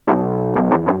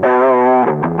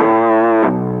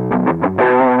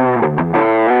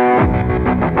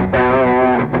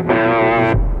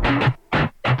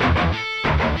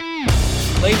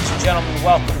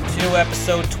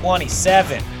episode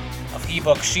 27 of He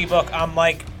Book, She Book. I'm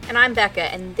Mike. And I'm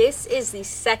Becca, and this is the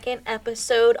second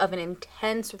episode of an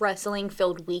intense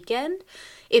wrestling-filled weekend.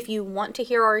 If you want to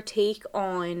hear our take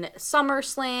on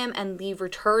SummerSlam and the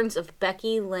returns of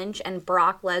Becky Lynch and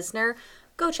Brock Lesnar,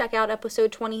 go check out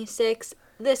episode 26.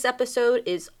 This episode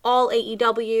is all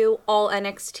AEW, all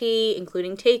NXT,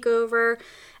 including TakeOver,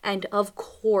 and of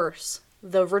course,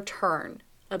 the return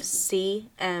of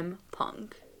CM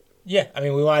Punk. Yeah, I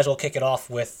mean, we might as well kick it off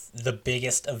with the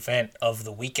biggest event of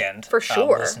the weekend. For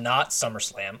sure. Was not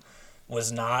SummerSlam,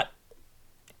 was not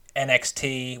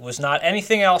NXT, was not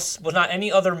anything else, was not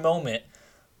any other moment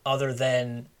other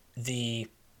than the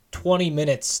 20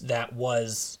 minutes that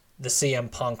was the CM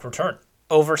Punk return.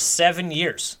 Over 7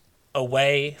 years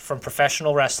away from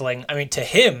professional wrestling. I mean, to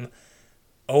him,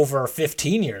 over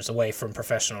 15 years away from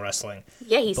professional wrestling.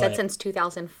 Yeah, he said since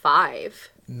 2005.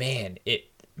 Man,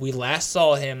 we last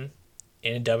saw him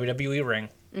in a WWE ring.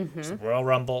 Mm-hmm. It was Royal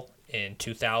Rumble in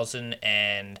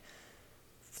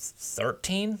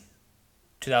 2013?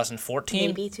 2014?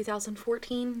 Maybe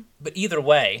 2014. But either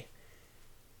way,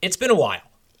 it's been a while.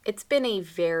 It's been a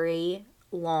very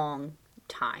long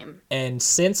time. And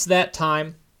since that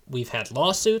time, we've had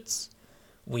lawsuits,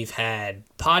 we've had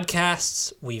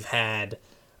podcasts, we've had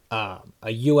a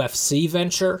UFC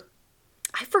venture.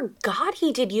 I forgot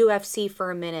he did UFC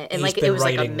for a minute, and it was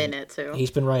like a minute too.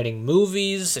 He's been writing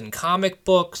movies and comic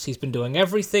books. He's been doing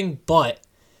everything but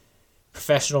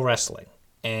professional wrestling.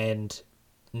 And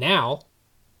now,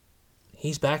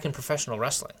 he's back in professional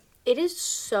wrestling. It is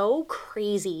so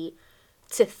crazy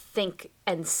to think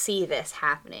and see this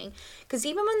happening. Because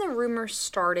even when the rumors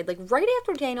started, right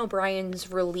after Daniel Bryan's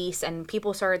release and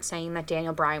people started saying that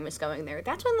Daniel Bryan was going there,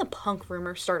 that's when the Punk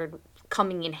rumors started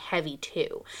coming in heavy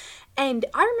too. And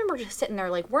I remember just sitting there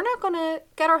we're not going to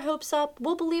get our hopes up.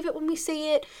 We'll believe it when we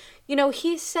see it. You know,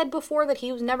 he said before that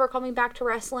he was never coming back to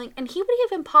wrestling. And he would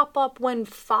even pop up when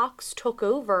Fox took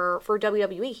over for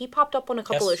WWE. He popped up on a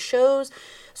couple of shows.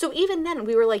 So even then,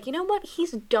 we were like, you know what?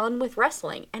 He's done with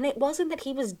wrestling. And it wasn't that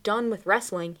he was done with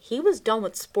wrestling. He was done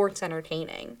with sports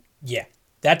entertaining. Yeah,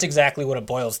 that's exactly what it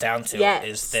boils down to. Yes.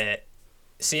 Is that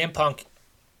CM Punk,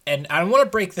 and I want to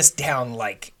break this down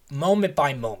moment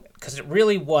by moment, because it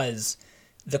really was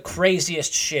the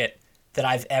craziest shit that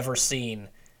I've ever seen.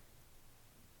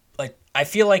 I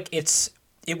feel like it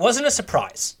wasn't a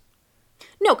surprise.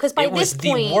 No, because by this point...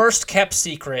 It was the worst kept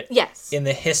secret in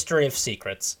the history of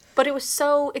secrets. But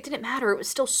it didn't matter. It was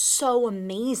still so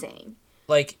amazing.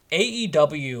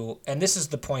 AEW, and this is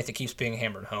the point that keeps being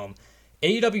hammered home,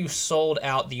 AEW sold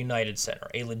out the United Center,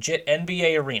 a legit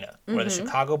NBA arena where the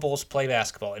Chicago Bulls play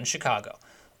basketball in Chicago,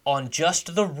 on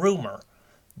just the rumor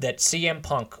that CM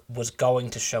Punk was going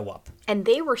to show up. And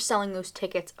they were selling those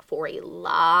tickets for a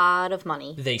lot of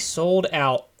money. They sold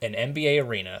out an NBA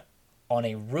arena on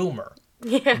a rumor.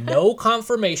 Yeah. No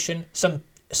confirmation. Some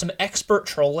expert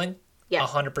trolling. Yeah.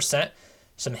 100%.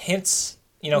 Some hints,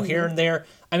 here and there.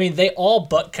 I mean, they all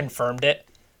but confirmed it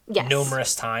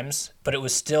numerous times, but it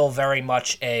was still very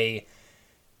much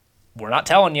we're not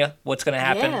telling you what's going to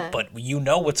happen, but you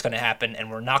know what's going to happen,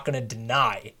 and we're not going to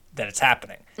deny that it's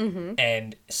happening. Mm-hmm.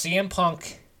 And CM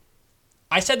Punk,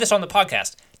 I said this on the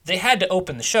podcast, they had to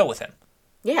open the show with him.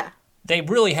 Yeah. They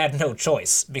really had no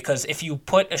choice, because if you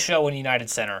put a show in United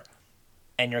Center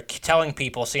and you're telling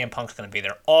people CM Punk's going to be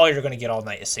there, all you're going to get all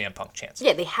night is CM Punk chants.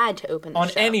 Yeah, they had to open the show.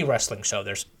 On any wrestling show,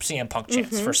 there's CM Punk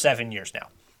chants for 7 years now.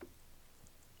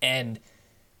 And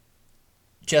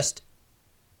just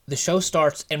the show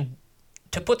starts, and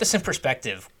to put this in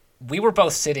perspective, we were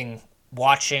both sitting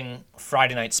watching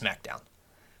Friday Night SmackDown.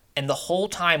 And the whole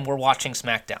time we're watching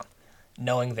SmackDown,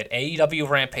 knowing that AEW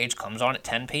Rampage comes on at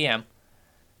 10 p.m.,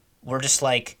 we're just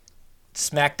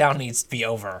SmackDown needs to be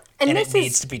over, and it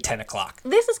needs to be 10 o'clock.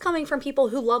 This is coming from people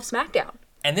who love SmackDown.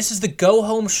 And this is the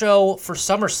go-home show for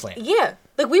SummerSlam. Yeah.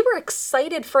 We were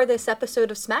excited for this episode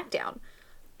of SmackDown.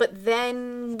 But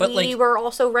then we were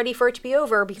also ready for it to be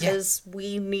over because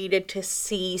we needed to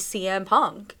see CM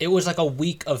Punk. It was a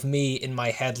week of me in my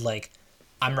head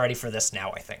I'm ready for this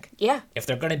now, I think. Yeah. If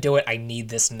they're going to do it, I need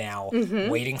this now.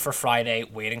 Mm-hmm. Waiting for Friday,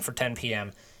 waiting for 10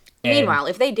 p.m. Meanwhile,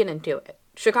 if they didn't do it,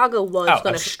 Chicago was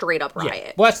going to straight up riot.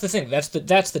 Yeah. Well, that's the thing. That's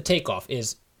the takeoff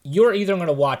is you're either going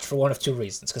to watch for one of two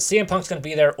reasons. Because CM Punk's going to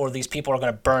be there, or these people are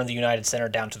going to burn the United Center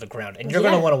down to the ground. And you're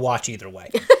going to want to watch either way.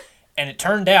 And it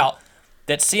turned out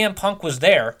that CM Punk was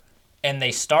there, and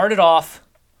they started off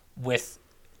with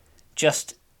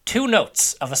just 2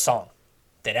 notes of a song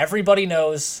that everybody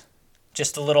knows,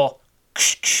 just a little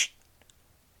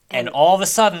and all of a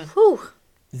sudden,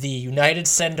 the United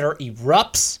Center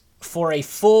erupts for a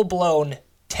full-blown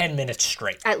 10 minutes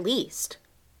straight. At least.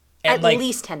 And at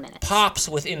least 10 minutes. Pops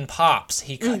within pops.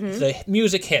 The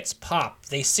music hits, pop.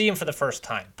 They see him for the first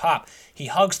time, pop. He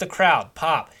hugs the crowd,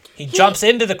 pop. He jumps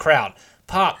into the crowd,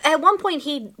 pop. At one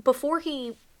point, before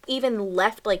he even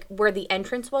left, like, where the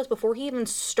entrance was, before he even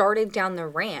started down the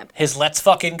ramp. His let's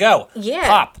fucking go. Yeah.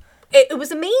 Pop. It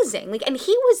was amazing. Like, and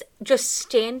he was just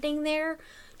standing there,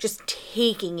 just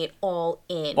taking it all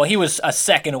in. Well, he was a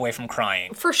second away from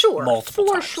crying. For sure. Multiple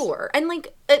times. For sure. And,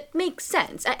 like, it makes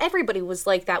sense. Everybody was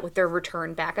like that with their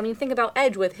return back. I mean, think about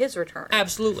Edge with his return.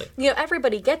 Absolutely. You know,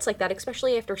 everybody gets like that,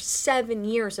 especially after 7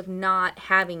 years of not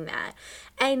having that.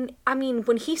 And, I mean,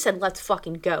 when he said, let's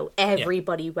fucking go,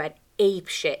 everybody went ape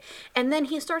shit. And then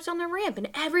he starts on the ramp, and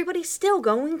everybody's still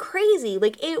going crazy.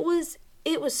 Like, it was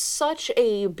such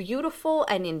a beautiful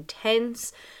and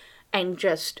intense and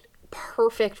just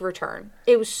perfect return.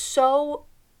 It was so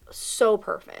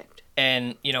perfect.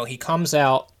 And, you know, he comes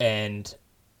out and,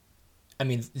 I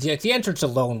mean, the entrance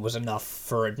alone was enough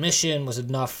for admission, was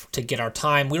enough to get our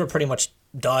time. We were pretty much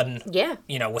done,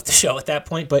 you know, with the show at that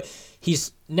point. But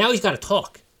he's got to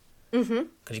talk. Mm-hmm.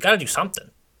 Because you got to do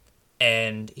something.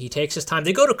 And he takes his time.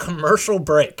 They go to commercial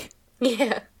break.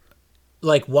 Yeah.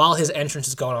 Like, while his entrance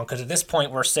is going on. Because at this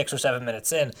point, we're 6 or 7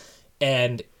 minutes in.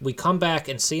 And we come back,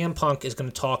 and CM Punk is going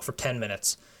to talk for 10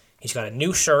 minutes. He's got a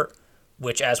new shirt,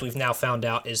 which, as we've now found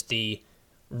out, is the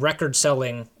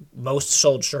record-selling, most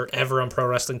sold shirt ever on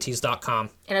ProWrestlingTees.com.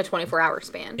 In a 24-hour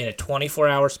span. In a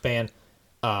 24-hour span.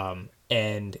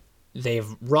 And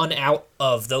they've run out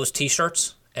of those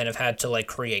T-shirts and have had to, like,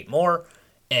 create more.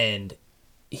 And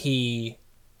he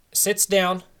sits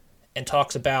down and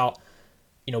talks about,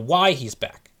 you know, why he's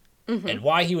back. Mm-hmm. And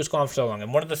why he was gone for so long.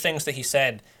 And one of the things that he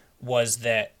said was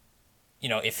that, you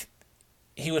know, if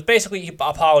he was basically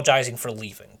apologizing for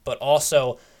leaving, but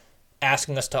also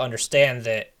asking us to understand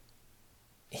that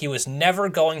he was never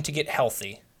going to get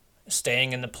healthy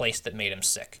staying in the place that made him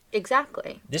sick.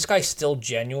 Exactly. This guy still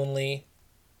genuinely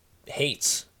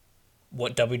hates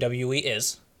what WWE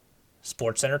is,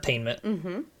 sports entertainment,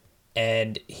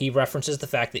 and he references the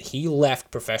fact that he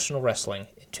left professional wrestling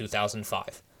in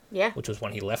 2005. Yeah. Which was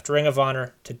when he left Ring of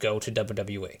Honor to go to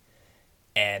WWE.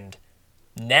 And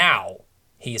now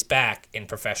he's back in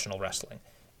professional wrestling.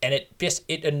 And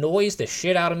it annoys the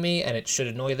shit out of me, and it should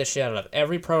annoy the shit out of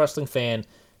every pro wrestling fan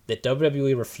that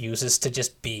WWE refuses to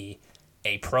just be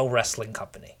a pro wrestling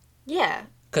company. Yeah.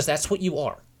 Because that's what you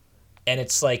are. And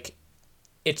it's like,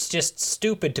 it's just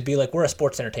stupid to be like, we're a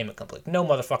sports entertainment company. No,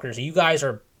 motherfuckers, you guys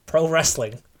are pro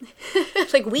wrestling.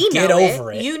 Like, we know Get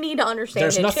over it. You need to understand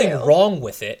There's it, nothing too. wrong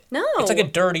with it. No. It's like a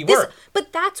dirty word.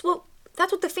 But that's what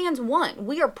the fans want.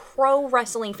 We are pro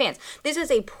wrestling fans. This is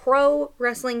a pro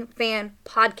wrestling fan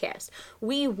podcast.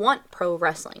 We want pro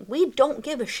wrestling. We don't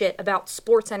give a shit about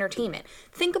sports entertainment.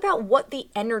 Think about what the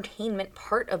entertainment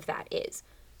part of that is.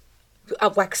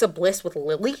 Alexa Bliss with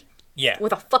Lily? Yeah.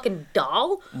 With a fucking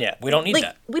doll? Yeah, we don't need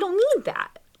that. We don't need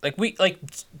that.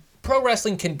 Pro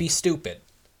wrestling can be stupid.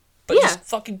 But just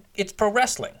fucking, it's pro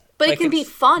wrestling. But it can be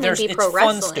fun and be pro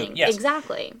wrestling. Yes.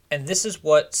 Exactly. And this is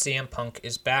what CM Punk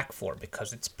is back for,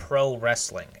 because it's pro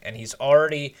wrestling. And he's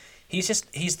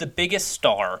the biggest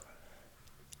star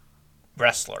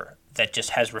wrestler that just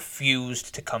has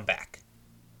refused to come back.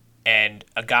 And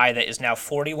a guy that is now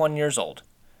 41 years old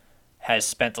has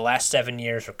spent the last 7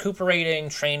 years recuperating,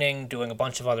 training, doing a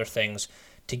bunch of other things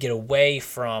to get away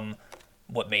from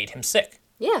what made him sick.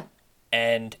 Yeah.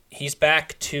 And he's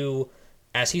back to,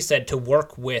 as he said, to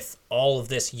work with all of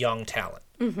this young talent.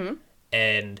 Mm-hmm.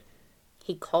 And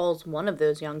he calls one of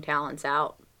those young talents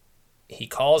out. He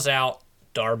calls out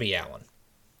Darby Allin.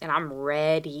 And I'm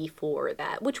ready for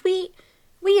that, which we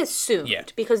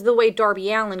assumed, because the way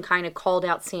Darby Allin kind of called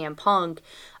out CM Punk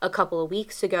a couple of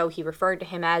weeks ago, he referred to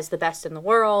him as the best in the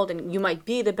world, and you might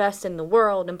be the best in the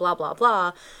world, and blah, blah,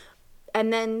 blah.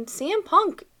 And then CM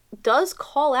Punk does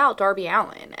call out Darby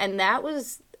Allin, and that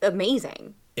was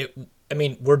amazing.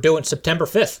 We're doing September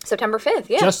 5th. September 5th,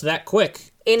 yeah. Just that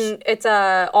quick. It's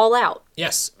All Out.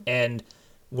 Yes, and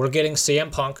we're getting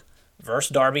CM Punk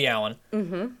versus Darby Allin.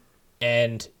 Mm-hmm.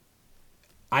 And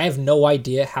I have no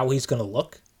idea how he's going to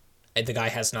look. The guy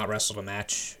has not wrestled a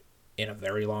match in a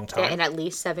very long time. Yeah, in at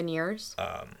least 7 years.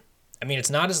 It's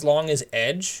not as long as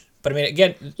Edge. But,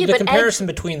 again, the comparison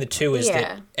between the two is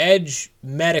that Edge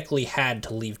medically had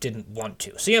to leave, didn't want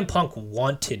to. CM Punk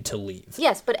wanted to leave.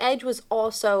 Yes, but Edge was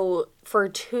also, for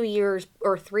 2 years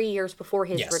or 3 years before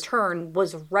his return,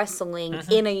 was wrestling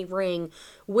in a ring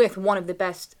with one of the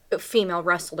best female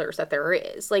wrestlers that there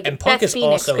is. Like, and Punk Beth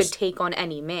Phoenix could take on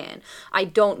any man. I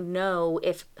don't know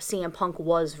if CM Punk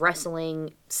was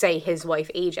wrestling, say, his wife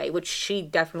AJ, which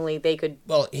they could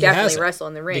definitely wrestle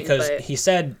in the ring. Because he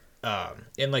said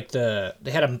in like they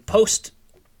had a post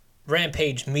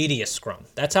Rampage media scrum.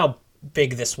 That's how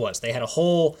big this was. They had a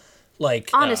whole like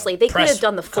honestly, they could have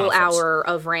done the full conference. hour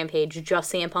of Rampage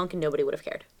just CM Punk and nobody would have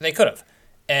cared. They could have.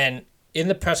 And in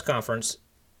the press conference,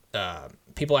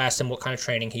 people asked him what kind of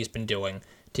training he's been doing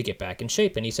to get back in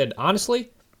shape, and he said,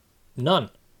 honestly, none.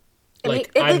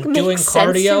 Like, I'm doing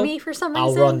cardio, to me for some reason.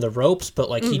 I'll run the ropes, but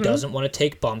like he doesn't want to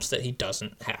take bumps that he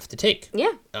doesn't have to take.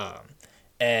 Yeah.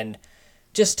 And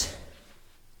just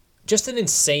an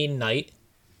insane night,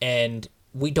 and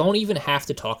we don't even have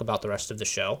to talk about the rest of the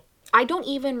show. I don't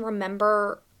even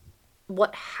remember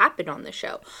what happened on the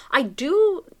show. I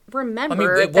do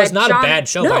remember it was not a bad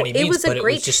show by any means, it was a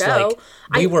great just show.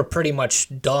 Like, we were pretty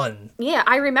much done. Yeah,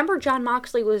 I remember Jon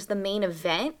Moxley was the main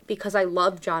event because I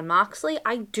loved Jon Moxley.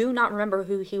 I do not remember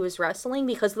who he was wrestling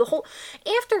because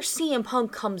after CM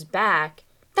Punk comes back,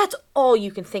 that's all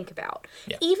you can think about.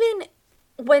 Yeah. Even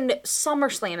when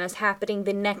SummerSlam is happening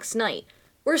the next night,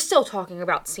 we're still talking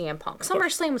about CM Punk.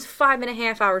 SummerSlam was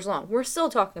 5.5 hours long. We're still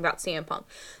talking about CM Punk.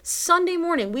 Sunday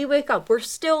morning, we wake up, we're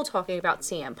still talking about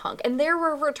CM Punk. And there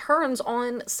were returns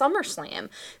on SummerSlam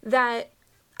that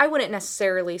I wouldn't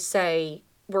necessarily say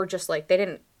were just like, they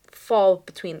didn't fall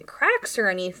between the cracks or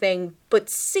anything, but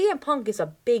CM Punk is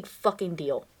a big fucking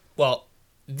deal. Well,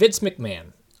 Vince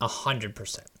McMahon,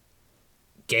 100%,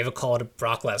 gave a call to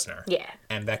Brock Lesnar. Yeah.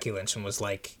 And Becky Lynch and was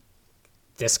like,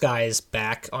 this guy is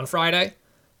back on Friday.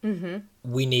 Mm-hmm.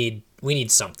 We need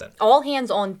something. All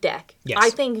hands on deck. Yes. I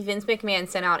think Vince McMahon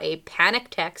sent out a panic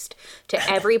text to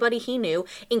everybody he knew,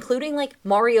 including like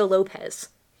Mario Lopez.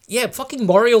 Yeah, fucking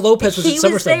Mario Lopez was at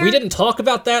SummerSlam. We didn't talk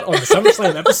about that on the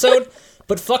SummerSlam episode,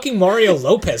 but fucking Mario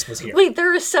Lopez was here. Wait,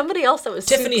 there was somebody else that was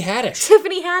Tiffany Haddish.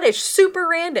 Tiffany Haddish, super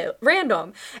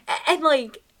random. And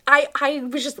like I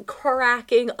was just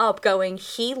cracking up going,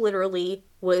 he literally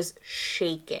was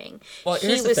shaking. Well, he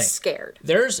was scared.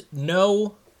 There's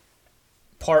no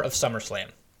part of SummerSlam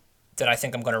that I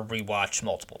think I'm going to rewatch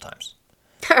multiple times.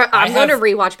 I'm going to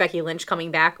rewatch Becky Lynch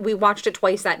coming back. We watched it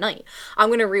twice that night. I'm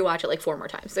going to rewatch it like 4 more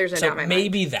times. There's no doubt in my mind.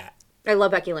 Maybe that. I love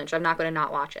Becky Lynch. I'm not going to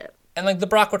not watch it. And like the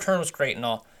Brock return was great and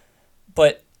all,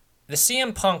 but the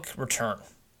CM Punk return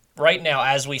right now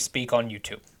as we speak on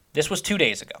YouTube. This was 2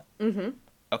 days ago. Mm-hmm.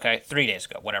 Okay, 3 days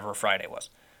ago, whatever Friday was.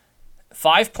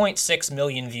 5.6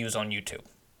 million views on YouTube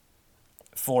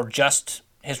for just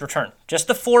his return. Just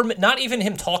the 4, not even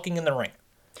him talking in the ring.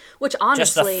 Which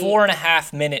honestly... Just the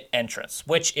 4.5 minute entrance,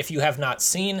 which if you have not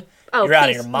seen, you're out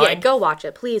of your mind. Yeah, go watch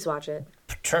it. Please watch it.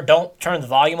 Don't turn the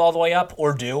volume all the way up,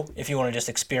 or do, if you want to just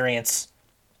experience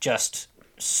just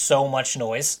so much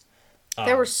noise.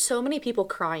 There were so many people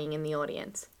crying in the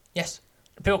audience. Yes.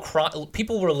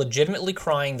 People were legitimately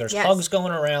crying. There's hugs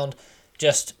going around.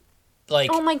 Just... like,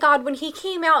 oh my god, when he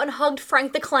came out and hugged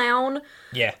Frank the Clown,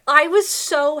 yeah, I was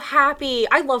so happy.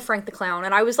 I love Frank the Clown,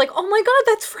 and I was like, oh my god,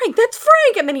 that's Frank,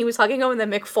 and then he was hugging him, and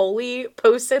then Mick Foley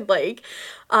posted, like,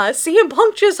 CM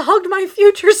Punk just hugged my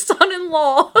future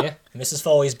son-in-law. Yeah, Mrs.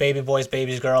 Foley's baby boys,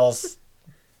 baby girls.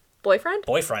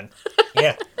 Boyfriend,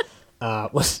 yeah.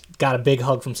 Got a big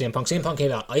hug from CM Punk. CM Punk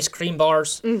gave out ice cream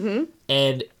bars,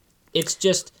 and it's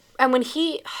just... And when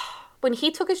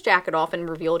he took his jacket off and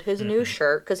revealed his new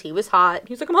shirt, because he was hot,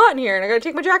 he was like, I'm hot in here, and I gotta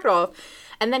take my jacket off.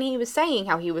 And then he was saying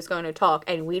how he was going to talk,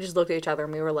 and we just looked at each other,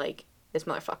 and we were like, this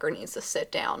motherfucker needs to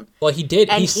sit down. Well, he did.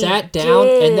 And he sat down,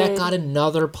 and that got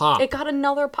another pop. It got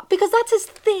another pop, because that's his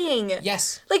thing.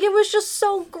 Yes. Like, it was just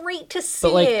so great to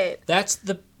see it. That's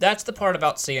the part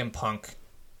about CM Punk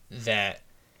that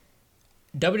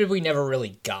WWE never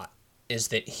really got, is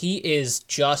that he is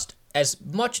just... as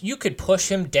much, you could push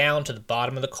him down to the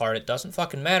bottom of the card. It doesn't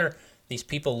fucking matter. These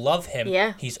people love him.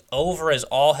 Yeah. He's over as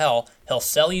all hell. He'll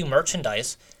sell you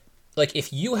merchandise. Like,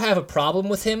 if you have a problem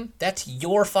with him, that's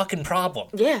your fucking problem.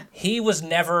 Yeah. He was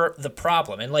never the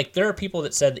problem. And, like, there are people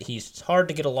that said that he's hard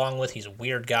to get along with. He's a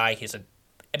weird guy. He's...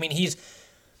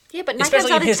 Yeah, but 9 times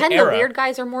out of 10, the weird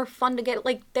guys are more fun to get,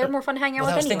 like, they're more fun to hang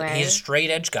out with anyway. He's a straight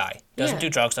edge guy. Doesn't do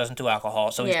drugs, doesn't do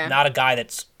alcohol. So he's not a guy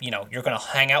that's, you're going to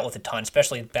hang out with a ton,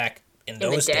 especially back in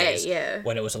those days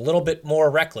when it was a little bit more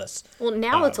reckless. Well,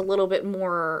 now it's a little bit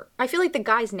more... I feel like the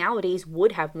guys nowadays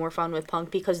would have more fun with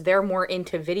Punk because they're more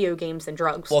into video games than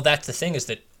drugs. Well, that's the thing, is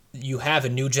that you have a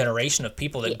new generation of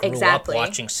people that grew up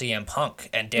watching CM Punk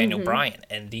and Daniel Bryan,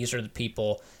 and these are the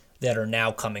people that are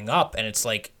now coming up, and it's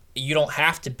like, you don't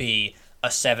have to be a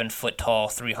 7-foot-tall,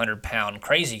 300-pound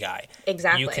crazy guy.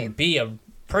 Exactly. You can be a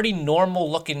pretty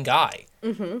normal-looking guy.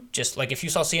 Mm-hmm. Just like if you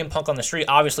saw CM Punk on the street,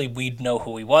 obviously we'd know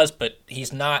who he was, but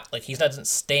he's not, like, he doesn't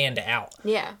stand out.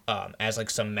 Yeah. As like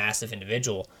some massive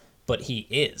individual, but he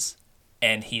is,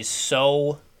 and he's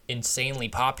so insanely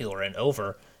popular and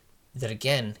over that,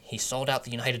 again, he sold out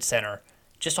the United Center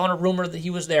just on a rumor that he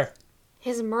was there.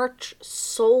 His merch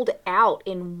sold out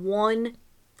in one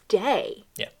day.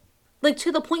 Yeah. Like,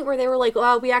 to the point where they were like,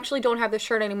 oh, we actually don't have this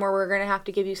shirt anymore. We're going to have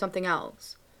to give you something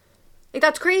else. Like,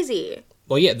 that's crazy.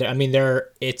 Well, yeah, I mean,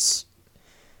 that's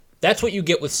what you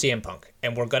get with CM Punk.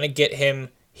 And we're going to get him.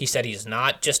 He said he's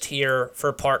not just here for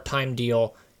a part-time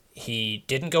deal. He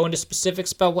didn't go into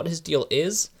specifics about what his deal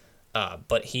is,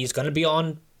 but he's going to be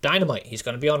on Dynamite. He's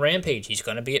going to be on Rampage. He's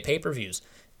going to be at pay-per-views.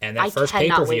 And that first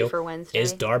pay-per-view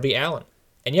is Darby Allin.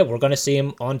 And yeah, we're going to see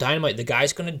him on Dynamite. The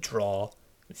guy's going to draw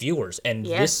viewers. And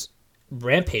this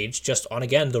Rampage, just on,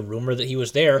 again, the rumor that he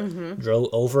was there, drew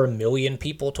over 1 million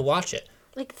people to watch it.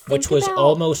 Like, which was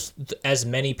almost as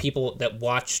many people that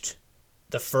watched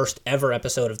the first ever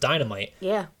episode of Dynamite.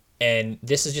 Yeah. And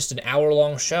this is just an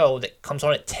hour-long show that comes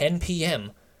on at 10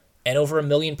 p.m., and over 1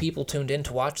 million people tuned in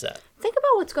to watch that. Think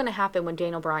about what's going to happen when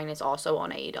Daniel Bryan is also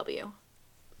on AEW.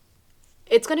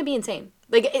 It's going to be insane.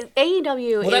 Like,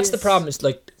 AEW Well, that's the problem, is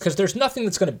like, because there's nothing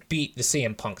that's going to beat the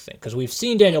CM Punk thing, because we've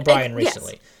seen Daniel Bryan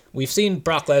recently. Yes. We've seen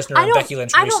Brock Lesnar and Becky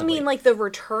Lynch recently. I don't mean, like, the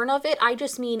return of it. I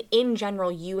just mean, in general,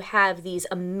 you have these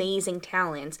amazing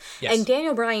talents. Yes. And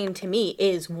Daniel Bryan, to me,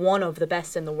 is one of the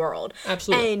best in the world.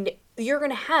 Absolutely. And you're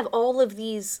going to have all of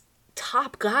these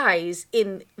top guys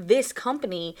in this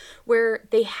company where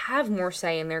they have more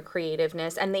say in their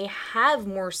creativeness, and they have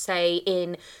more say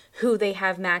in who they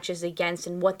have matches against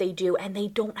and what they do, and they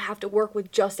don't have to work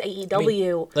with just AEW. I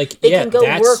mean, like, they can go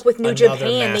work with New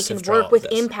Japan, they can work with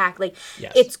Impact. Like,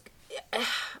 it's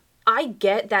I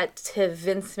get that to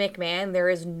Vince McMahon there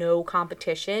is no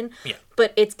competition,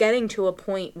 but it's getting to a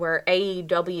point where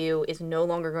AEW is no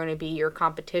longer going to be your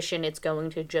competition. It's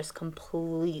going to just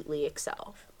completely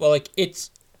excel. Well, like,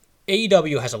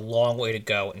 AEW has a long way to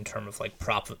go in terms of, like,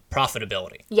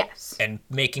 profitability. Yes. And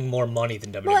making more money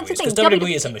than WWE. Well, because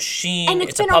WWE is a machine.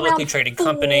 It's a publicly traded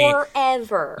company.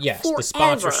 Forever. Yes, the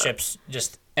sponsorships,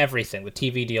 just everything, the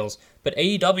TV deals. But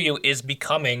AEW is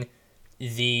becoming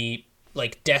the,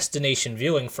 like, destination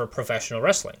viewing for professional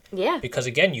wrestling. Yeah. Because,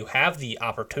 again, you have the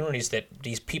opportunities that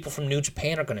these people from New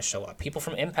Japan are going to show up. People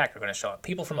from Impact are going to show up.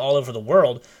 People from all over the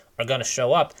world are going to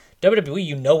show up. WWE,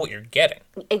 you know what you're getting.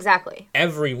 Exactly.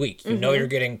 Every week, you know you're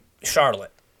getting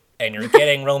Charlotte, and you're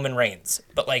getting Roman Reigns.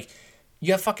 But, like,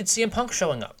 you have fucking CM Punk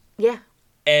showing up. Yeah.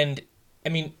 And, I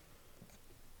mean,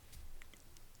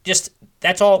 just,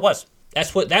 that's all it was.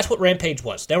 That's what Rampage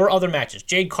was. There were other matches.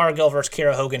 Jade Cargill versus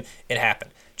Kiera Hogan. It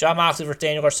happened. Jon Moxley versus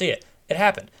Daniel Garcia. It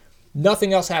happened.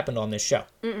 Nothing else happened on this show.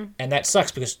 And that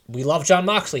sucks because we love Jon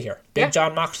Moxley here. Big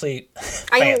Jon Moxley fans.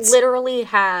 I literally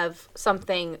have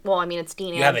something, well, I mean, it's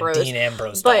Dean Ambrose. You have a Dean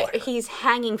Ambrose But he's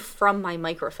hanging from my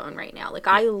microphone right now. Like,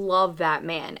 I love that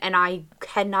man. And I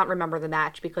cannot remember the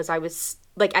match because I was,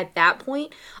 like, at that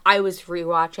point, I was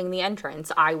rewatching the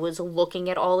entrance. I was looking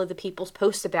at all of the people's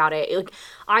posts about it. Like,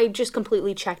 I just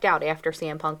completely checked out after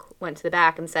CM Punk went to the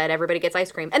back and said, everybody gets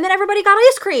ice cream. And then everybody got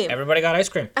ice cream. Everybody got ice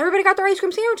cream. Everybody got their ice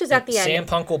cream sandwiches at the end. CM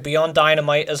Punk will be on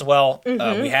Dynamite as well.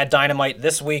 We had Dynamite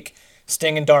this week.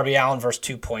 Sting and Darby Allin versus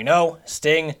 2.0.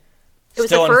 Sting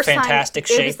still in fantastic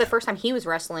shape. It was the first time he was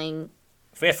wrestling.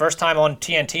 Yeah, first time on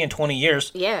TNT in 20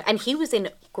 years. Yeah, and he was in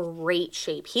great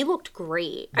shape. He looked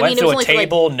great. Went through a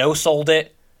table, no-sold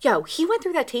it. Yo, he went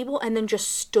through that table and then just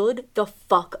stood the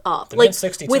fuck up. The like,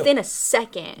 62. Within a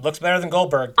second. Looks better than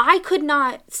Goldberg. I could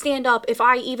not stand up if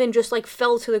I even just, like,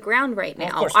 fell to the ground right now.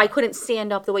 Of course not. I couldn't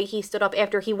stand up the way he stood up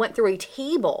after he went through a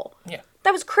table. Yeah.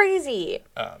 That was crazy.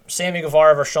 Sammy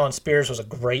Guevara versus Shawn Spears was a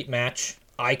great match.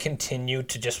 I continue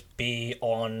to just be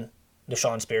on the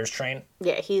Shawn Spears train.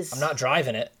 Yeah, I'm not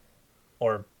driving it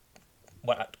or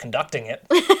conducting it.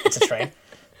 It's a train.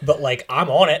 But, like, I'm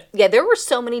on it. Yeah, there were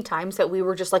so many times that we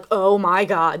were just like, oh, my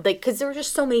God. Like, because there were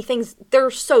just so many things. They're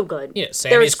so good. Yeah,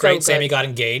 Sammy's great. Sammy got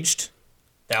engaged.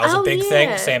 That was a big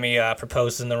thing. Sammy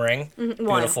proposed in the ring.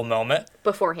 Beautiful moment.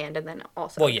 Beforehand and then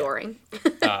also during.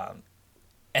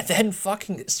 And then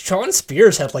fucking Shawn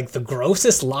Spears had, like, the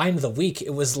grossest line of the week.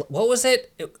 It was, what was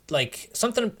it?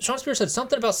 Shawn Spears said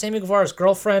something about Sammy Guevara's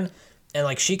girlfriend and,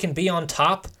 like, she can be on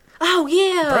top. Oh,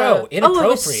 yeah. Bro,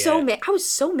 inappropriate. I was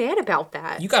so mad about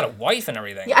that. You got a wife and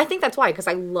everything. Yeah, I think that's why, because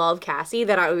I love Cassie,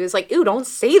 that I was like, ew, don't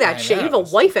say that shit. You have a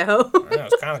wife at home. I know,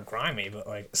 it's kind of grimy, but,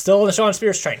 like, still in the Shawn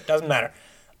Spears train. Doesn't matter.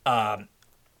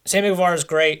 Sammy Guevara's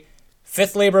great.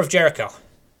 Fifth Labor of Jericho.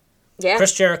 Yeah.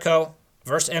 Chris Jericho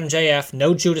versus MJF.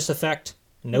 No Judas effect.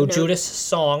 No Judas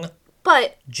song.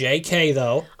 But JK,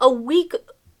 though. A week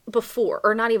before,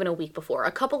 or not even a week before,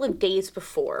 a couple of days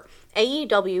before,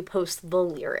 AEW posts the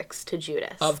lyrics to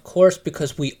Judas. Of course,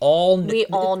 because we all knew. We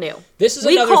all knew. This is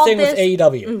another thing with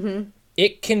AEW.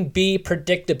 It can be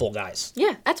predictable, guys.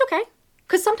 Yeah, that's okay.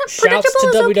 Because sometimes Shouts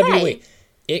predictable to is WWE.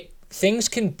 okay. Things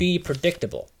can be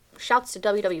predictable. Shouts to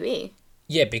WWE.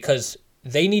 Yeah, because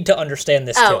they need to understand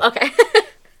this too. Oh, okay.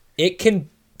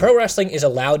 Pro wrestling is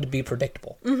allowed to be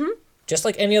predictable. Mm-hmm. Just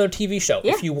like any other TV show.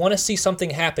 Yeah. If you want to see something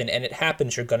happen and it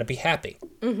happens, you're going to be happy.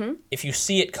 Mm-hmm. If you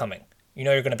see it coming, you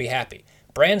know you're going to be happy.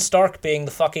 Bran Stark being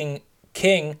the fucking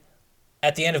king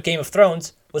at the end of Game of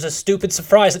Thrones was a stupid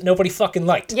surprise that nobody fucking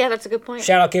liked. Yeah, that's a good point.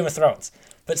 Shout out Game of Thrones.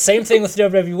 But same thing with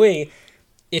WWE.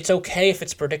 It's okay if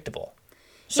it's predictable.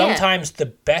 Sometimes the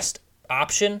best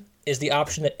option is the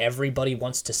option that everybody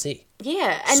wants to see.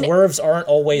 Yeah. And swerves aren't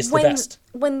always the best.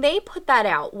 When they put that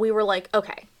out, we were like,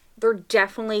 okay,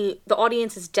 the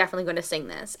audience is definitely going to sing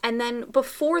this. And then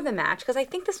before the match, because I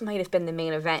think this might have been the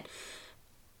main event,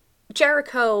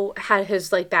 Jericho had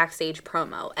his like backstage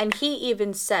promo, and he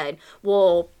even said,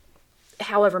 well,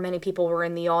 however many people were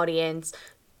in the audience,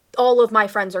 all of my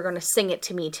friends are going to sing it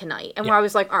to me tonight. And where I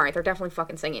was like, all right, they're definitely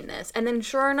fucking singing this. And then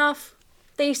sure enough,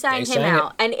 they sang him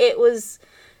out. And it was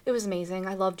amazing.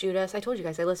 I love Judas. I told you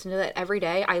guys I listen to it every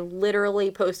day. I literally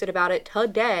posted about it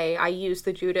today. I used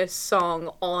the Judas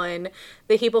song on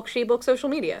the He Book, She Book social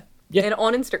media. Yeah. And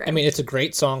on Instagram. I mean, it's a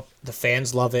great song. The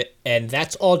fans love it. And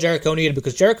that's all Jericho needed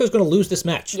because Jericho's going to lose this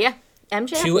match. Yeah.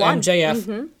 MJF to won.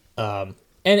 MJF. Mm-hmm.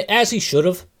 And as he should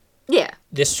have. Yeah.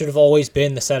 This should have always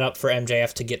been the setup for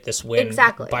MJF to get this win.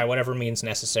 Exactly. By whatever means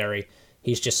necessary.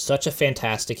 He's just such a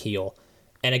fantastic heel.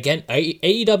 And again,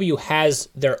 AEW has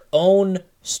their own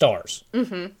stars.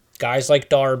 Mm-hmm. Guys like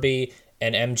Darby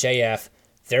and MJF,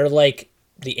 they're like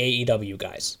the AEW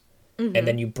guys. Mm-hmm. And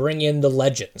then you bring in the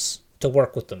legends to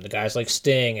work with them. The guys like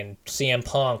Sting and CM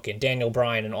Punk and Daniel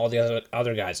Bryan and all the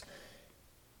other guys.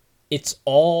 It's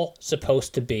all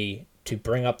supposed to be to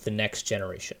bring up the next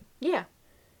generation. Yeah.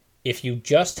 If you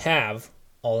just have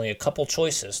only a couple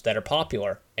choices that are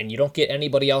popular and you don't get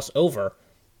anybody else over,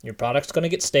 your product's going to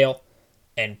get stale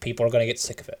and people are going to get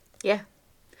sick of it. Yeah.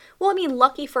 Well, I mean,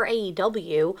 lucky for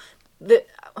AEW, they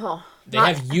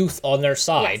have youth on their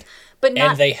side, yes, but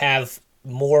and they have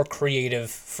more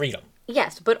creative freedom.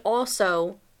 Yes, but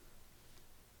also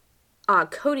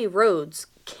Cody Rhodes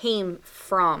came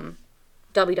from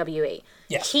WWE.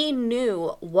 Yes. He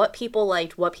knew what people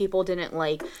liked, what people didn't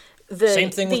like.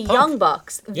 Same thing with Punk. Young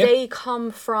Bucks, they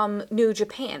come from New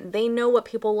Japan. They know what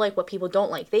people like, what people don't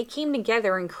like. They came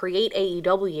together and create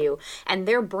AEW, and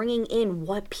they're bringing in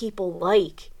what people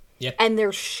like. Yep. And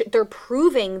they're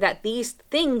proving that these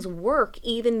things work,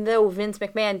 even though Vince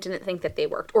McMahon didn't think that they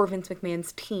worked, or Vince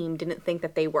McMahon's team didn't think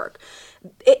that they work.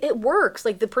 It works.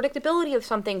 Like, the predictability of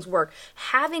some things work.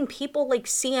 Having people like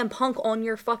CM Punk on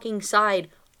your fucking side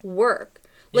work.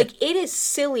 Yep. Like, it is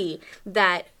silly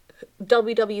that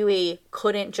WWE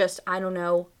couldn't just, I don't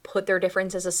know, put their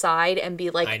differences aside and be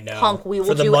like, Punk, we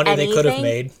will do anything. For the money they could have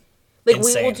made. Like,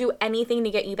 insane. We will do anything to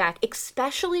get you back.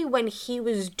 Especially when he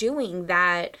was doing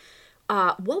that,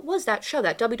 what was that show?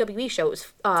 That WWE show?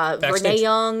 It was Renee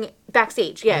Young,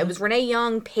 Backstage. Yeah, It was Renee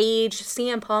Young, Paige,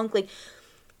 CM Punk. Like,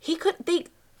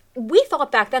 we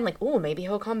thought back then, like, oh, maybe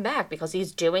he'll come back because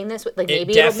he's doing this. Like,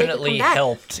 maybe it'll definitely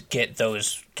helped get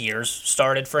those gears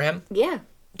started for him. Yeah.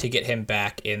 To get him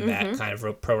back in that kind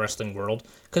of pro wrestling world.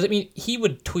 Because, I mean, he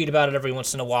would tweet about it every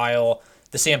once in a while.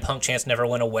 The CM Punk chants never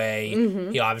went away.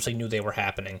 Mm-hmm. He obviously knew they were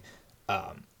happening.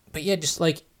 But yeah, just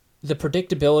like the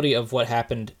predictability of what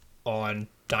happened on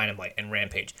Dynamite and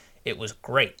Rampage. It was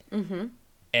great. Mm-hmm.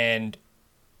 And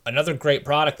another great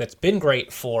product that's been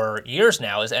great for years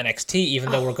now is NXT,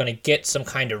 even though we're going to get some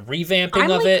kind of revamping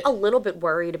of it. I'm a little bit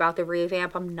worried about the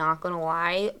revamp. I'm not going to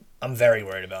lie. I'm very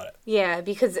worried about it. Yeah,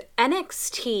 because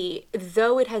NXT,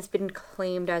 though it has been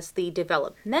claimed as the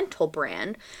developmental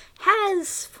brand,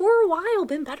 has for a while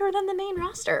been better than the main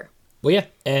roster. Well, yeah,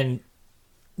 and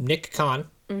Nick Khan,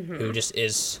 who just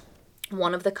is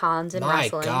one of the Khans in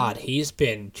wrestling. My God, he's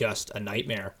been just a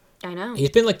nightmare. I know. He's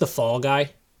been like the fall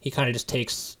guy. He kind of just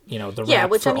takes, the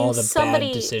rap for all the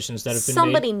bad decisions that have been made.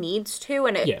 Somebody needs to,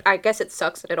 and I guess it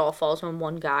sucks that it all falls on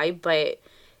one guy, but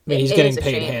he's getting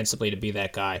paid handsomely to be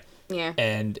that guy. Yeah.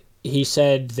 And he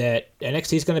said that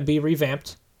NXT is going to be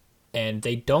revamped, and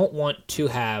they don't want to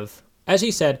have, as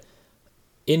he said,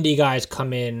 indie guys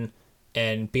come in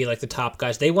and be like the top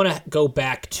guys. They want to go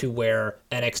back to where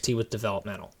NXT was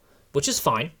developmental, which is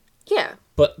fine. Yeah.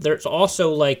 But there's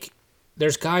also,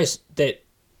 there's guys that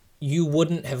you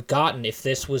wouldn't have gotten if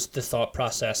this was the thought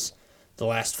process the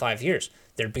last 5 years.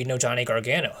 There'd be no Johnny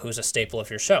Gargano, who's a staple of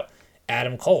your show.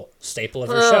 Adam Cole, staple of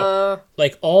your show.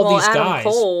 Like, all these Adam guys.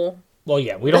 Cole. Well,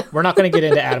 yeah, we're not going to get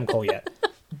into Adam Cole yet.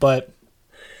 But,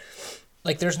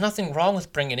 there's nothing wrong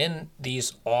with bringing in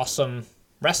these awesome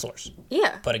wrestlers.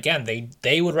 Yeah. But again,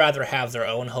 they would rather have their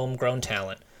own homegrown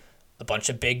talent, a bunch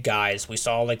of big guys. We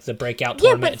saw like the breakout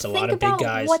tournament. It's a lot of big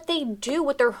guys. What they do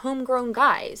with their homegrown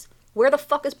guys. Where the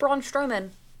fuck is Braun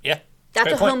Strowman? Yeah.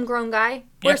 That's a homegrown guy.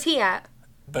 Where's he at?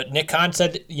 But Nick Khan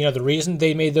said, the reason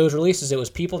they made those releases, it was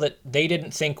people that they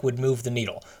didn't think would move the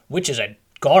needle, which is a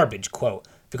garbage quote.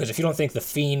 Because if you don't think The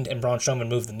Fiend and Braun Strowman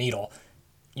move the needle,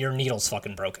 your needle's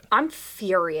fucking broken. I'm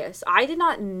furious. I did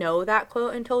not know that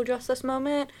quote until just this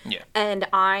moment. Yeah. And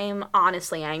I'm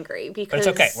honestly angry because... But it's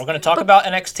okay. We're going to talk about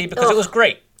NXT because it was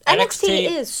great.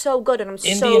 NXT is so good, and I'm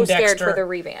Indy so and scared Dexter, for the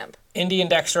revamp. Indy and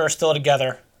Dexter are still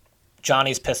together.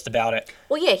 Johnny's pissed about it.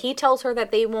 Well, yeah, he tells her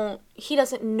that he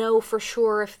doesn't know for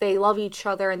sure if they love each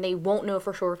other, and they won't know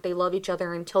for sure if they love each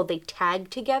other until they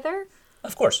tag together.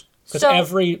 Of course. Because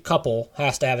every couple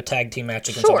has to have a tag team match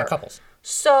against other couples.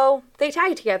 So they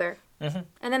tag together, and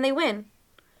then they win.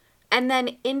 And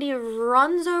then Indy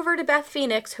runs over to Beth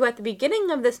Phoenix, who at the beginning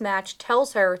of this match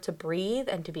tells her to breathe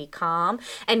and to be calm.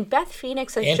 And Beth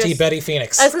Phoenix is Auntie-Betty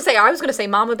Phoenix. I was going to say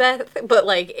Mama Beth, but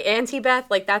like Auntie Beth,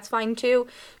 like that's fine too.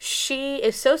 She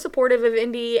is so supportive of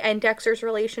Indy and Dexter's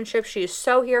relationship. She is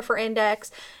so here for Index.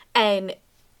 And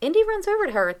Indy runs over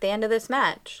to her at the end of this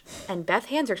match. And Beth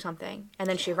hands her something. And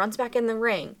then she runs back in the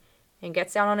ring and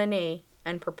gets down on a knee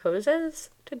and proposes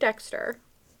to Dexter.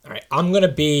 All right, I'm going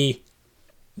to be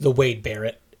the Wade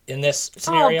Barrett in this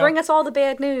scenario. Oh, bring us all the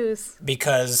bad news.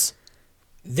 Because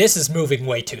this is moving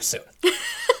way too soon.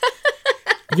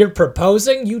 You're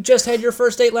proposing? You just had your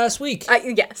first date last week.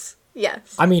 Yes.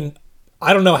 I mean,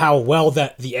 I don't know how well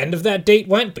the end of that date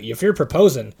went, but if you're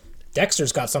proposing,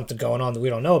 Dexter's got something going on that we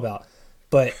don't know about.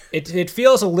 But it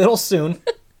feels a little soon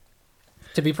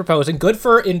to be proposing. Good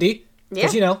for Indy.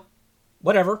 Because,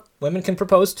 whatever. Women can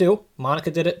propose too.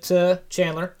 Monica did it to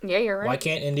Chandler. Yeah, you're right. Why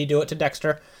can't Indy do it to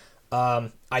Dexter?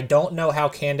 I don't know how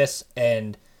Candace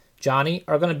and Johnny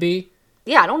are going to be.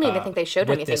 Yeah, I don't even think they showed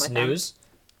with anything this with news.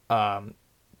 I'm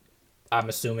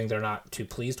assuming they're not too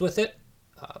pleased with it.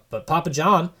 But Papa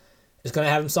John is going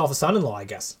to have himself a son-in-law, I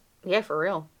guess. Yeah, for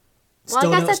real.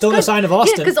 Still no sign of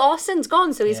Austin. Yeah, because Austin's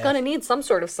gone, so he's going to need some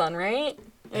sort of son, right?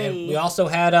 And we also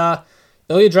had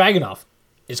Ilya Dragunov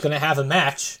is going to have a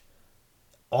match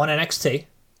on NXT.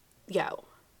 Yo,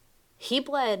 he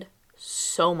bled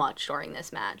so much during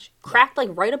this match. Cracked like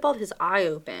right above his eye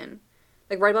open.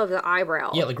 Like right above the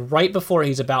eyebrow. Yeah, like right before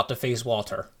he's about to face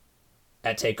Walter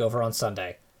at TakeOver on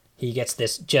Sunday. He gets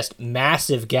this just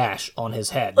massive gash on his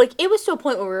head. Like, it was to a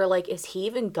point where we were like, is he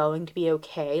even going to be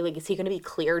okay? Like, is he going to be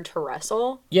cleared to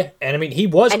wrestle? Yeah, and I mean, he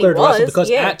was cleared to wrestle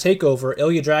because at TakeOver,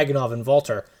 Ilya Dragunov and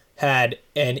Walter had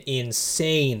an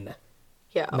insane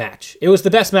match. It was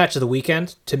the best match of the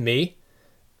weekend, to me,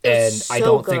 and I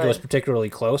don't think it was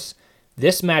particularly close.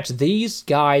 This match, these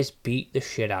guys beat the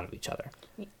shit out of each other.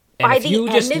 And if you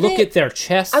just look at their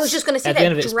chests, I was just going to say at the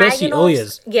end of it, especially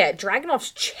Ilya's. Yeah, Dragunov's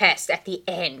chest at the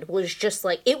end was just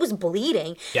like, it was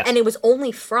bleeding. Yes. And it was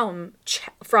only from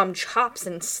chops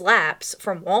and slaps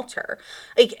from Walter.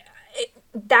 Like,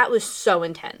 that was so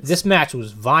intense. This match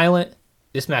was violent.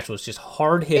 This match was just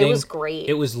hard hitting. It was great.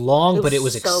 It was long, but it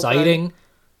was exciting. Good.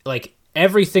 Like,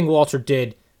 everything Walter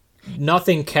did,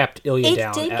 nothing kept Ilya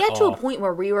down. It did get to a point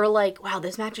where we were like, wow,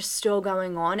 this match is still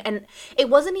going on. And it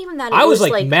wasn't even that I was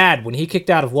like mad when he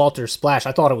kicked out of Walter's splash.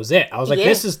 I thought it was it. I was like,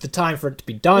 this is the time for it to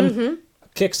be done. Mm-hmm.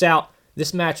 Kicks out.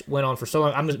 This match went on for so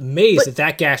long. I'm amazed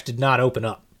that gash did not open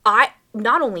up.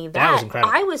 Not only that was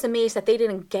incredible. I was amazed that they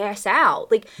didn't gas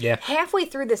out. Like, halfway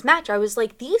through this match, I was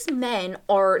like, these men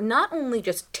are not only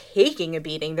just taking a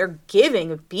beating, they're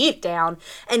giving a beat down.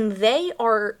 And they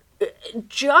are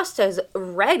just as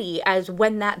ready as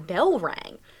when that bell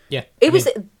rang. Yeah. It was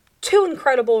two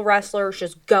incredible wrestlers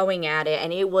just going at it,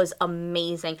 and it was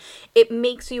amazing. It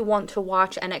makes you want to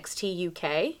watch NXT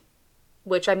UK,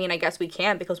 which, I mean, I guess we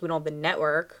can't because we don't have the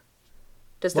network.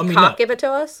 Does the cock give it to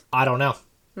us? I don't know.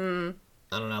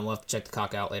 I don't know. We'll have to check the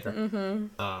cock out later.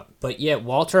 Mm-hmm. But yeah,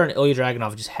 Walter and Ilya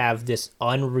Dragunov just have this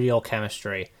unreal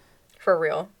chemistry. For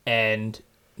real. And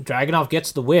Dragunov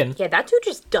gets the win. Yeah, that dude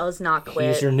just does not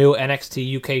quit. He's your new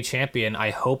NXT UK champion.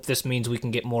 I hope this means we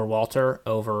can get more Walter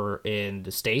over in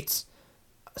the States.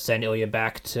 Send Ilya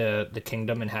back to the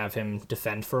Kingdom and have him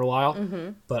defend for a while.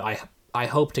 Mm-hmm. But I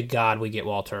hope to God we get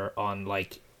Walter on,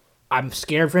 like... I'm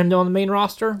scared for him to on the main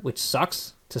roster, which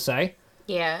sucks to say.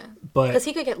 Yeah, because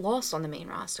he could get lost on the main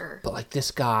roster. But, like,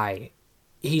 this guy...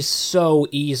 He's so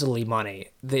easily money.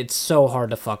 It's so hard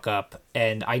to fuck up,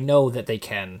 and I know that they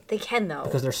can. They can, though.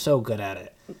 Because they're so good at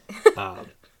it.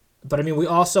 But, I mean, we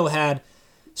also had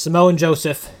Samoa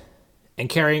Joseph and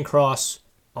Karrion Kross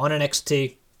on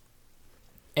NXT,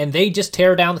 and they just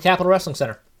tear down the Capitol Wrestling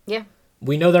Center. Yeah.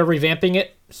 We know they're revamping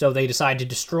it, so they decide to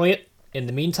destroy it in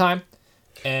the meantime.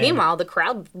 And Meanwhile, the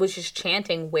crowd was just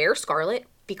chanting, "Where's Scarlett?"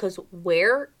 Because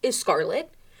where is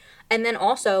Scarlett? And then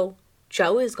also,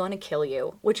 Joe is going to kill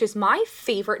you, which is my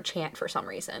favorite chant for some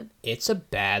reason. it's a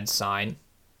bad sign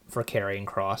for Karrion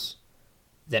Kross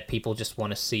that people just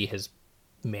want to see his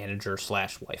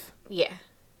manager/wife. Yeah.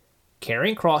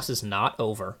 Karrion Kross is not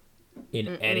over in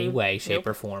any way, shape,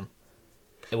 or form.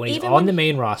 And when he's Even on when the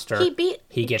main roster,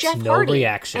 he gets Jeff no Hardy,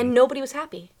 reaction. and nobody was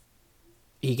happy.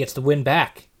 He gets the win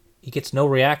back. He gets no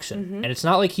reaction. And it's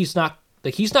not like he's not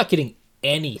getting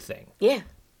anything. Yeah.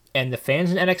 And the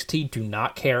fans in NXT do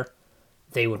not care.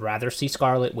 They would rather see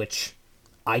Scarlett, which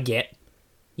I get,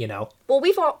 you know. Well,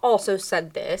 we've also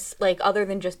said this, like, other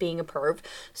than just being a perv,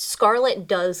 Scarlett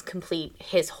does complete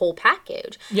his whole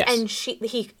package. Yes. And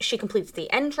she completes the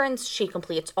entrance, she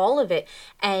completes all of it.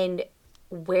 And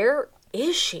where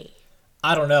is she?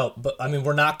 I don't know, but I mean,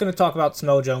 we're not going to talk about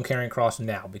Samoa Joe and Karrion Kross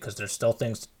now because there's still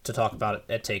things to talk about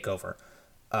at TakeOver.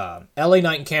 LA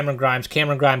Knight and Cameron Grimes.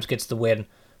 Cameron Grimes gets the win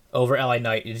over LA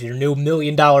Knight. Is your new $1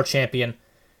 million champion.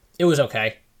 It was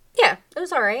okay. Yeah, it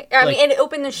was all right. I mean, and it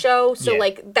opened the show, so Yeah.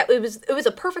 like that it was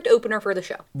a perfect opener for the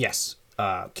show. Yes.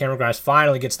 Cameron Grimes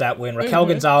finally gets that win. Raquel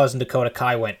Gonzalez and Dakota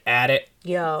Kai went at it.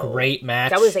 Yo, Great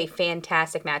match. That was a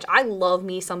fantastic match. I love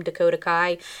me some Dakota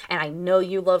Kai, and I know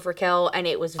you love Raquel, and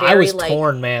it was very I was like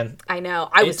torn, man. I know.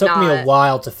 It took me a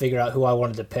while to figure out who I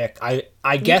wanted to pick.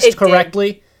 I guessed It did.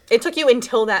 correctly. It took you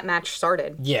until that match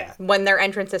started. Yeah. When their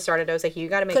entrances started, I was like, you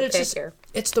got to make a pick here.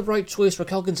 It's the right choice.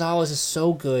 Raquel Gonzalez is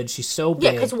so good. She's so big.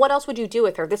 Yeah, because what else would you do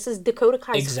with her? This is Dakota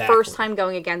Kai's Exactly. first time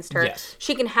going against her. Yes.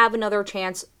 She can have another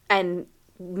chance, and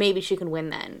maybe she can win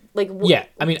then. Like, Yeah,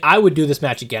 I mean, I would do this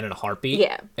match again in a heartbeat.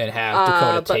 Yeah. And have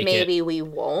Dakota but take maybe it. we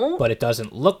won't. But it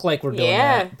doesn't look like we're doing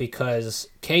Yeah. that because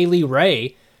Kaylee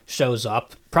Ray shows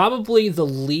up. Probably the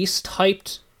least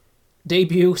hyped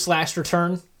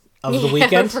debut/return of the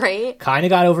weekend. Right. Kind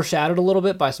of got overshadowed a little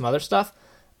bit by some other stuff.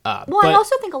 Well, but I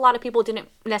also think a lot of people didn't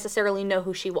necessarily know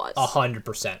who she was.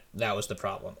 100%. That was the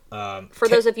problem. For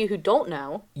those of you who don't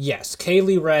know, Yes,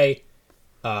 Kaylee Ray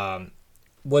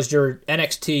was your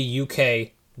NXT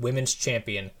UK Women's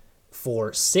Champion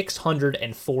for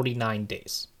 649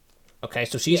 days. Okay,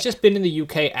 so she's just been in the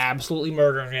UK absolutely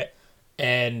murdering it,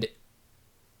 and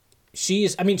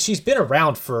she's been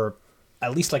around for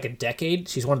at least like a decade.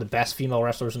 She's one of the best female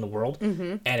wrestlers in the world,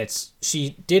 and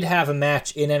she did have a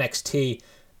match in NXT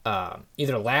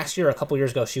either last year or a couple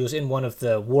years ago. She was in one of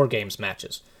the War Games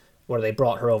matches where they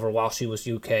brought her over while she was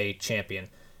UK champion.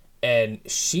 And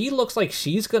she looks like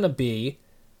she's going to be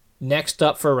next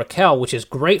up for Raquel, which is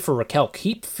great for Raquel.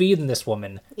 Keep feeding this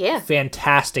woman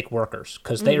fantastic workers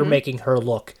because they are making her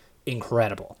look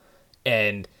incredible.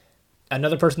 And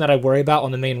another person that I worry about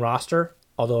on the main roster,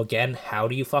 although again, how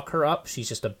do you fuck her up? She's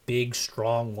just a big,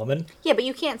 strong woman. yeah, but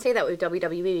you can't say that with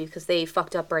WWE because they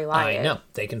fucked up Bray Wyatt. I know.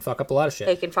 They can fuck up a lot of shit.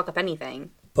 They can fuck up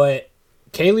anything. But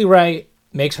Kaylee Ray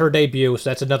makes her debut, so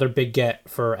that's another big get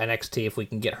for NXT if we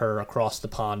can get her across the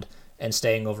pond and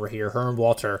staying over here. Her and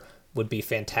Walter would be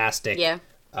fantastic. Yeah.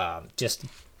 Just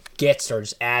gets or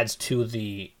just adds to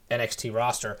the NXT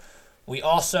roster. We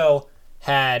also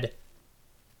had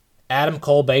Adam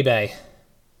Cole Bebe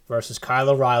versus Kyle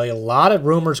O'Reilly. A lot of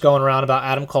rumors going around about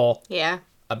Adam Cole. Yeah.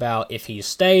 About if he's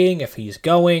staying, if he's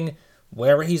going,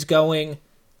 where he's going.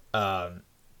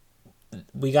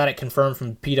 We got it confirmed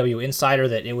from PW Insider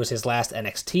that it was his last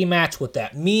NXT match. What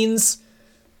that means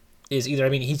is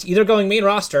he's either going main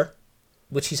roster,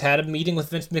 which he's had a meeting with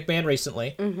Vince McMahon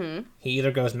recently. Mm-hmm. He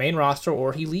either goes main roster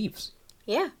or he leaves.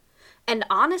 Yeah. And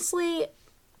honestly,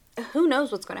 who knows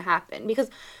what's going to happen? Because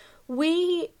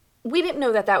we didn't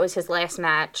know that was his last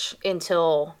match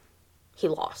until he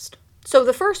lost. So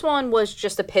the first one was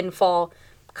just a pinfall.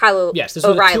 Yes, this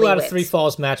was a 2 out of 3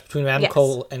 falls match between Adam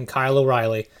Cole and Kyle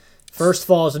O'Reilly. First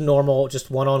fall is a normal, just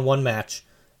one-on-one match,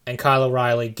 and Kyle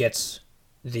O'Reilly gets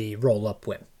the roll-up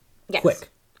win. Yes. Quick.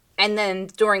 And then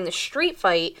during the street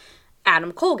fight,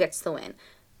 Adam Cole gets the win.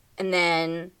 And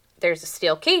then there's a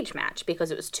steel cage match because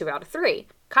it was 2 out of 3.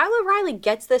 Kyle O'Reilly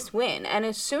gets this win, and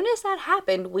as soon as that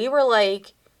happened, we were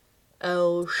like,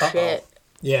 oh shit.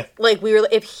 Yeah. Like, we were,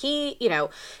 if he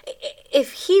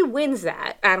wins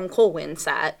that, Adam Cole wins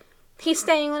that, he's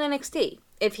staying on NXT.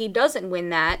 If he doesn't win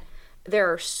that,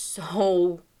 there are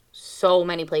so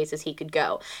many places he could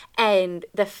go. And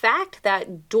the fact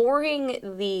that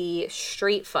during the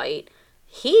street fight,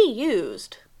 he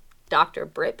used Dr.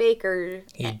 Britt Baker.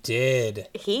 He did.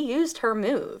 He used her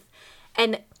move.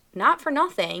 And not for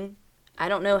nothing, I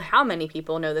don't know how many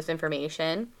people know this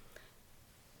information,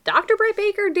 Dr. Britt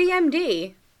Baker,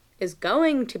 DMD, is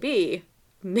going to be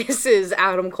Mrs.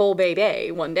 Adam Cole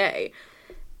baby one day.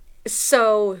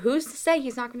 So who's to say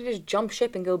he's not going to just jump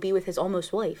ship and go be with his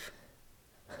almost wife?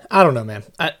 I don't know, man.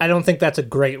 I don't think that's a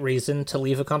great reason to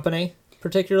leave a company,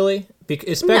 particularly.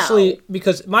 Especially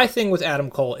because my thing with Adam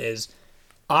Cole is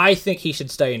I think he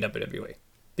should stay in WWE.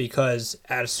 Because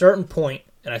at a certain point,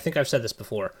 and I think I've said this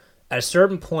before, at a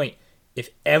certain point, if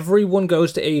everyone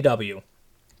goes to AEW...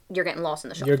 You're getting lost in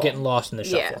the shuffle. You're getting lost in the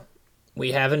shuffle. Yeah.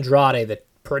 We have Andrade that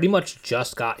pretty much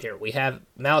just got here. We have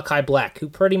Malachi Black, who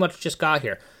pretty much just got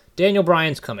here. Daniel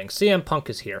Bryan's coming. CM Punk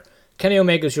is here. Kenny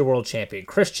Omega's your world champion.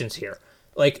 Christian's here.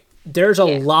 Like, there's a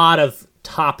lot of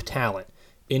top talent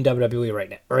in WWE right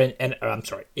now. Or in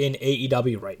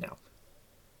AEW right now.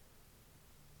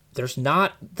 There's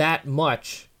not that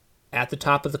much at the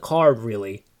top of the card,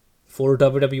 really, for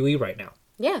WWE right now.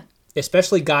 Yeah.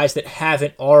 Especially guys that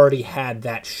haven't already had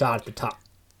that shot at the top.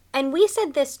 And we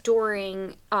said this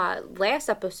during last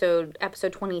episode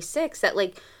 26, that,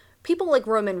 like, people like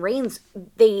Roman Reigns,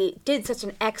 they did such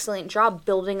an excellent job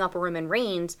building up Roman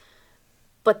Reigns,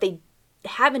 but they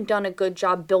haven't done a good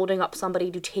job building up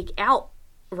somebody to take out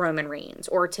Roman Reigns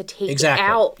or to take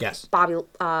out Bobby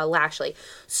Lashley.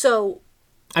 So...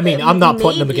 I mean, I'm not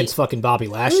putting him against fucking Bobby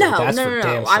Lashley. That's for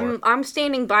damn sure. I'm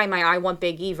standing by my I want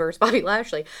Big E versus Bobby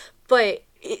Lashley. But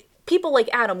people like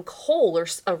Adam Cole, or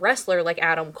a wrestler like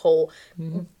Adam Cole,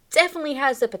 definitely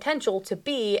has the potential to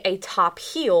be a top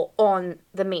heel on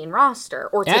the main roster,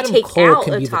 or to Adam take Cole out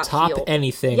can a be top the top heel.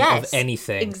 anything of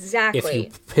anything. Exactly.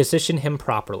 If you position him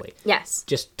properly. Yes.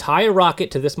 Just tie a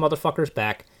rocket to this motherfucker's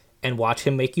back and watch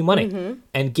him make you money.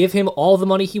 And give him all the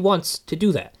money he wants to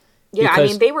do that. Yeah, I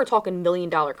mean, they were talking $1 million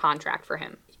contract for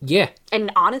him. Yeah. And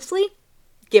honestly,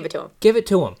 give it to him. Give it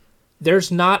to him.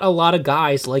 There's not a lot of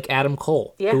guys like Adam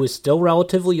Cole, who is still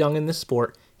relatively young in this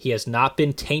sport. He has not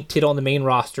been tainted on the main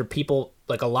roster. People,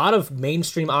 like a lot of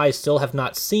mainstream eyes, still have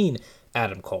not seen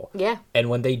Adam Cole. Yeah. And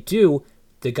when they do,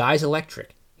 the guy's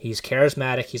electric. He's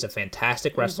charismatic. He's a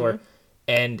fantastic wrestler.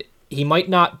 And he might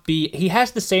not be... He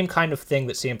has the same kind of thing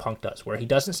that CM Punk does, where he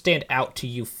doesn't stand out to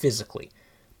you physically.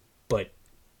 But...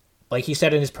 like he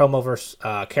said in his promo versus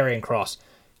Karrion Kross,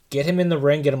 get him in the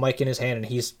ring, get a mic in his hand, and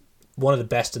he's one of the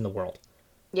best in the world.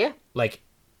 Yeah. Like,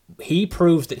 he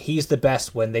proves that he's the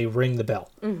best when they ring the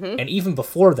bell. And even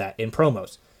before that, in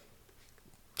promos.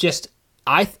 Just,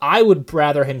 I would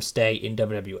rather him stay in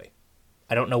WWE.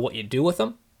 I don't know what you do with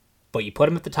him, but you put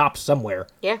him at the top somewhere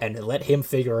and let him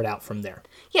figure it out from there.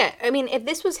 Yeah, I mean, if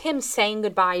this was him saying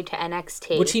goodbye to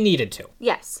NXT... which he needed to.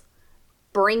 Yes.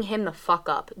 Bring him the fuck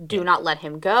up. Do not let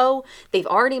him go. They've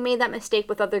already made that mistake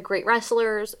with other great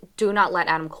wrestlers. Do not let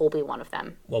Adam Cole be one of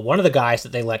them. Well, one of the guys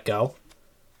that they let go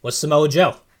was Samoa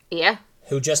Joe. Yeah.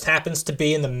 Who just happens to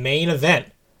be in the main event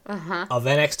of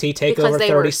NXT TakeOver 36.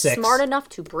 Because they were smart enough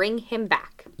to bring him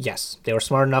back. Yes, they were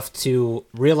smart enough to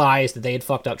realize that they had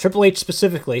fucked up. Triple H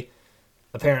specifically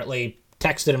apparently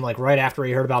texted him like right after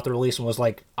he heard about the release and was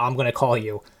like, I'm going to call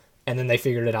you. And then they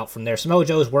figured it out from there. Samoa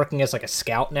Joe is working as like a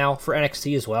scout now for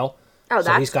NXT as well. Oh, that's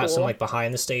so he's got cool. some like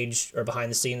behind the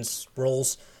scenes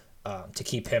roles to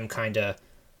keep him kind of,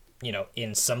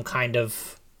 in some kind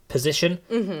of position.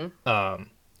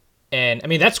 And I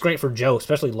mean that's great for Joe,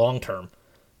 especially long term,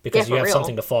 because you have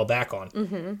something to fall back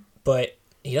on. But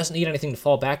he doesn't need anything to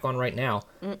fall back on right now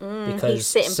because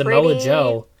Samoa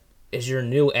Joe is your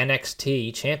new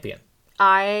NXT champion.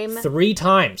 I'm 3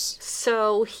 times.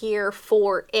 So here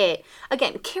for it.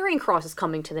 Again, Karrion Kross is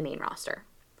coming to the main roster.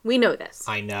 We know this.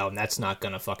 I know, and that's not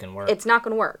gonna fucking work. It's not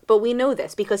gonna work, but we know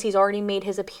this because he's already made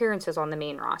his appearances on the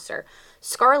main roster.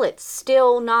 Scarlett's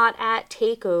still not at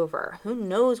TakeOver. Who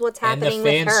knows what's happening with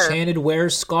her? And the fans chanted,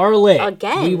 "Where's Scarlett?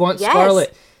 Again, we want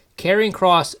Scarlett." Karrion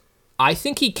Kross, I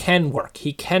think he can work.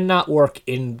 He cannot work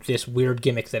in this weird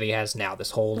gimmick that he has now. This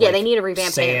whole they need to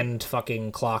revamp sand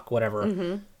fucking clock,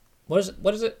 whatever. What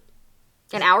is it?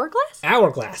 An hourglass?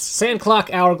 Hourglass. Sand clock,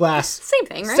 hourglass. Same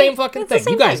thing, right? Same fucking thing.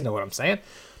 You guys know what I'm saying.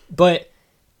 But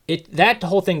that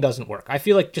whole thing doesn't work. I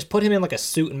feel like just put him in like a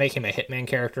suit and make him a hitman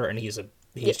character and he's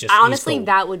just honestly, cool.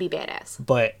 that would be badass.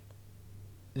 But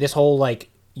this whole like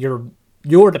you're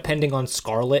depending on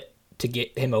Scarlett to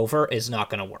get him over is not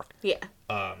going to work. Yeah.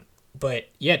 But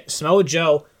yeah, Samoa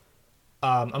Joe,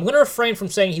 I'm going to refrain from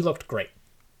saying he looked great.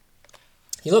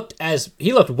 He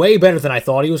looked way better than I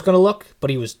thought he was going to look, but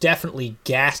he was definitely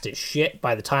gassed as shit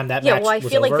by the time that match was over. Yeah, well, I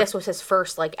feel like this was his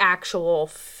first, like, actual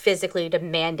physically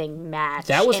demanding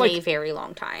match in a very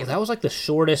long time. Well, that was, like, the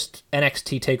shortest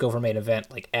NXT TakeOver main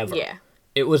event, like, ever. Yeah.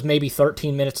 It was maybe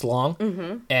 13 minutes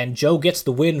long, and Joe gets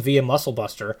the win via Muscle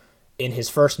Buster in his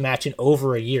first match in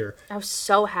over a year. I was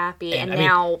so happy, and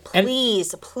now,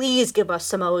 please give us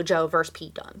Samoa Joe versus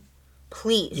Pete Dunne.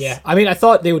 Please. Yeah. I mean, I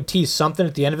thought they would tease something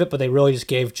at the end of it, but they really just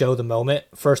gave Joe the moment.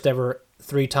 First ever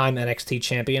 3-time NXT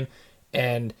champion.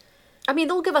 And I mean,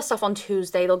 they'll give us stuff on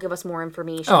Tuesday. They'll give us more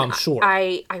information. Oh, I'm sure.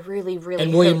 I really, really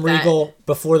And William hope that... Regal,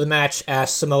 before the match,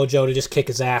 asked Samoa Joe to just kick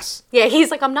his ass. Yeah, he's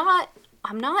like, I'm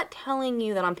not telling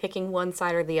you that I'm picking one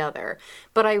side or the other,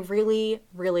 but I really,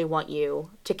 really want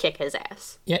you to kick his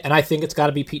ass. Yeah, and I think it's got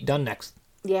to be Pete Dunne next.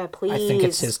 Yeah, please. I think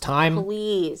it's his time.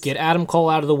 Please. Get Adam Cole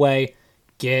out of the way.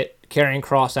 Get Karrion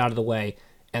Kross out of the way.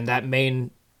 And that main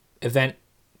event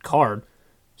card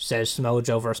says Samoa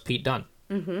Joe versus Pete Dunne.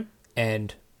 Mm-hmm.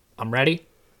 And I'm ready.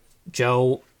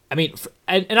 Joe, I mean,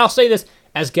 and I'll say this,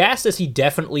 as gassed as he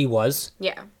definitely was,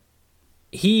 Yeah.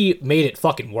 he made it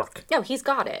fucking work. No, he's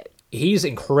got it. He's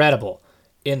incredible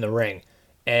in the ring.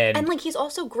 And, like, he's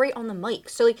also great on the mic.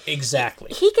 So, like...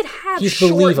 Exactly. He could have He's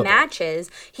short believable. matches.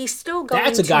 He's still going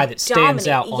That's a guy that stands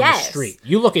out on the street.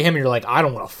 You look at him and you're like, I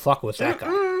don't want to fuck with that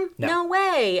guy. No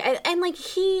way. And, like,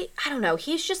 I don't know.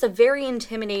 He's just a very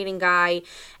intimidating guy.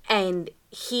 And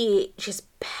he just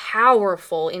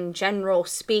powerful in general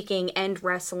speaking and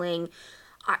wrestling.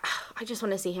 I just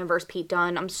want to see him versus Pete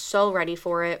Dunne. I'm so ready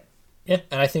for it. Yeah,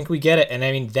 and I think we get it. And,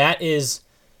 I mean, that is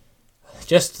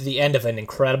just the end of an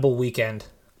incredible weekend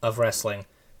of wrestling.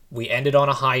 We ended on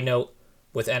a high note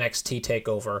with NXT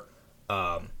TakeOver.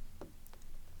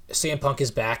 CM Punk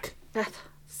is back.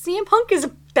 CM Punk is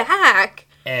back.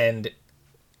 And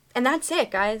that's it,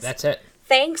 guys. that's it.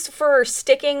 Thanks for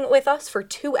sticking with us for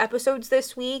 2 episodes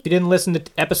this week. If you didn't listen to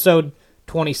episode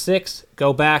 26,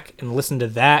 go back and listen to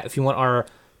that. If you want our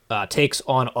takes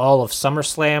on all of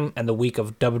SummerSlam and the week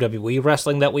of WWE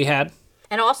wrestling that we had.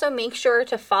 And also make sure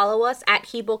to follow us at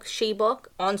HeBookSheBook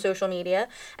on social media.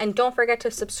 And don't forget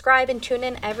to subscribe and tune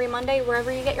in every Monday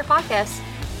wherever you get your podcasts.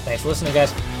 Thanks for listening,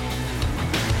 guys.